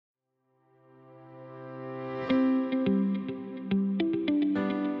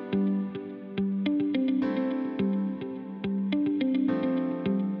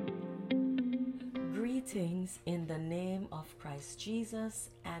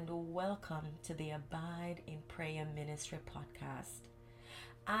Jesus, and welcome to the Abide in Prayer Ministry podcast.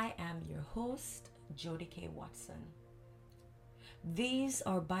 I am your host, Jody K. Watson. These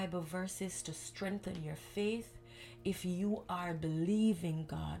are Bible verses to strengthen your faith if you are believing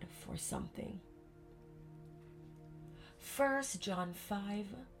God for something. 1 John 5,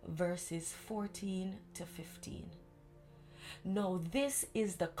 verses 14 to 15. Now, this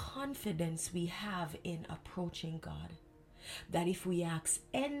is the confidence we have in approaching God, that if we ask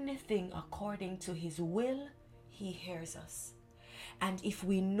anything according to His will, He hears us. And if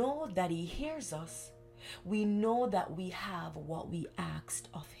we know that He hears us, we know that we have what we asked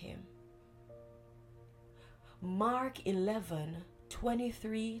of Him. Mark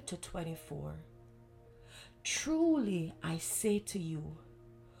 11:23 to 24. Truly I say to you,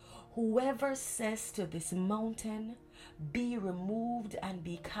 whoever says to this mountain, be removed and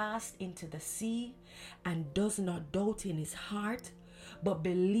be cast into the sea, and does not doubt in his heart, but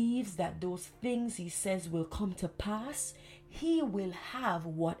believes that those things he says will come to pass, he will have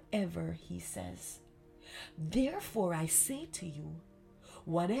whatever he says. Therefore I say to you,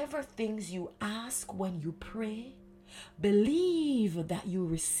 whatever things you ask when you pray, believe that you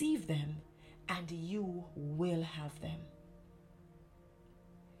receive them, and you will have them.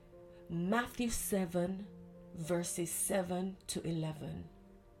 Matthew 7, verses 7 to 11.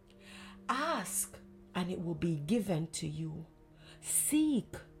 Ask, and it will be given to you.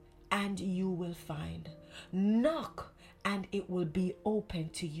 Seek, and you will find. Knock, and it will be open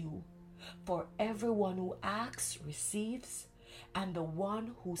to you. For everyone who asks receives, and the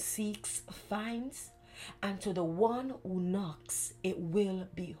one who seeks finds, and to the one who knocks it will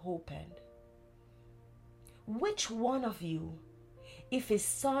be opened. Which one of you, if his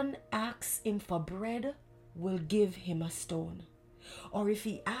son asks him for bread, will give him a stone? Or if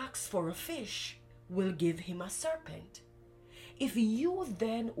he asks for a fish, will give him a serpent? If you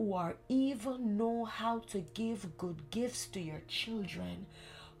then who are evil know how to give good gifts to your children,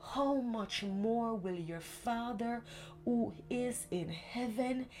 how much more will your Father who is in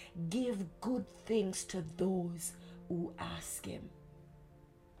heaven give good things to those who ask Him?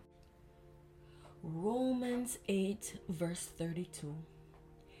 Romans 8, verse 32.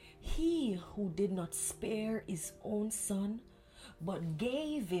 He who did not spare his own son, but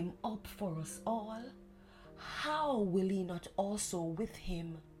gave him up for us all, how will he not also with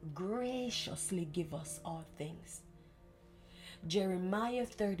him graciously give us all things? Jeremiah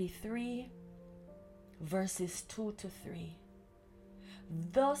 33, verses 2 to 3.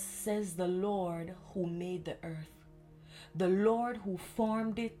 Thus says the Lord who made the earth, the Lord who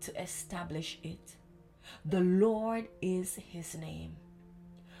formed it to establish it. The Lord is His name.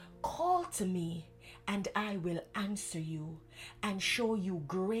 Call to me, and I will answer you, and show you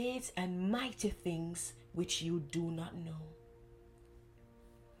great and mighty things which you do not know.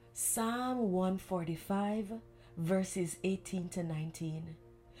 Psalm 145, verses 18 to 19.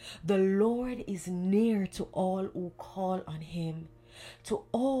 The Lord is near to all who call on Him, to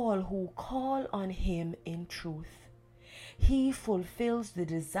all who call on Him in truth. He fulfills the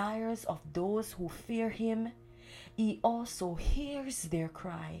desires of those who fear Him. He also hears their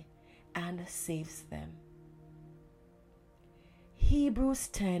cry and saves them. Hebrews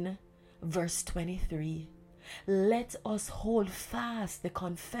 10, verse 23. Let us hold fast the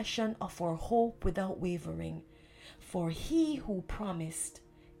confession of our hope without wavering, for He who promised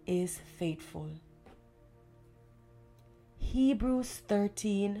is faithful. Hebrews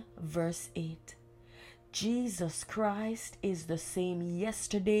 13, verse 8. Jesus Christ is the same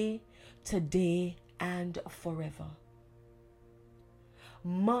yesterday, today, and forever.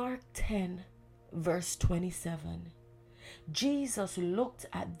 Mark 10, verse 27. Jesus looked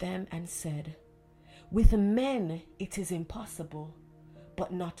at them and said, with men it is impossible,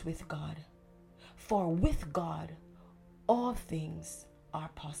 but not with God. For with God all things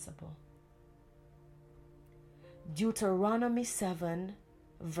are possible. Deuteronomy 7,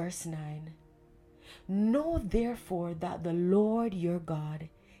 verse 9. Know therefore that the Lord your God,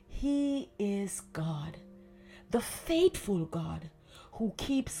 He is God, the faithful God, who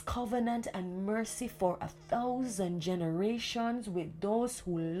keeps covenant and mercy for 1,000 generations with those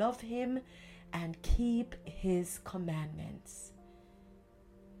who love Him and keep His commandments.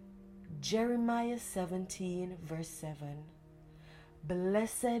 Jeremiah 17, verse 7.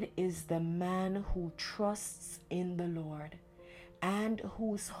 Blessed is the man who trusts in the Lord, and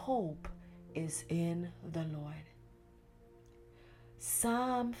whose hope is in the Lord.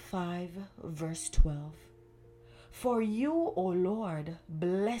 Psalm 5, verse 12. For you, O Lord,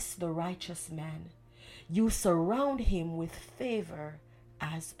 bless the righteous man. You surround him with favor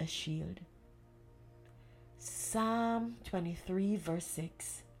as a shield. Psalm 23 verse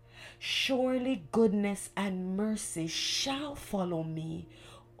 6. Surely goodness and mercy shall follow me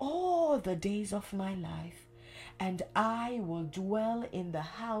all the days of my life, and I will dwell in the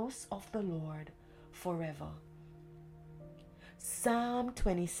house of the Lord forever. Psalm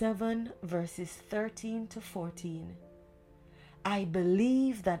 27 verses 13 to 14. I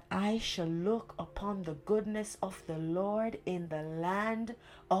believe that I shall look upon the goodness of the Lord in the land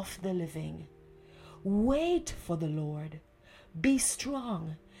of the living. Wait for the Lord. Be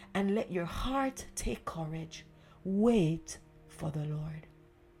strong and let your heart take courage. Wait for the Lord.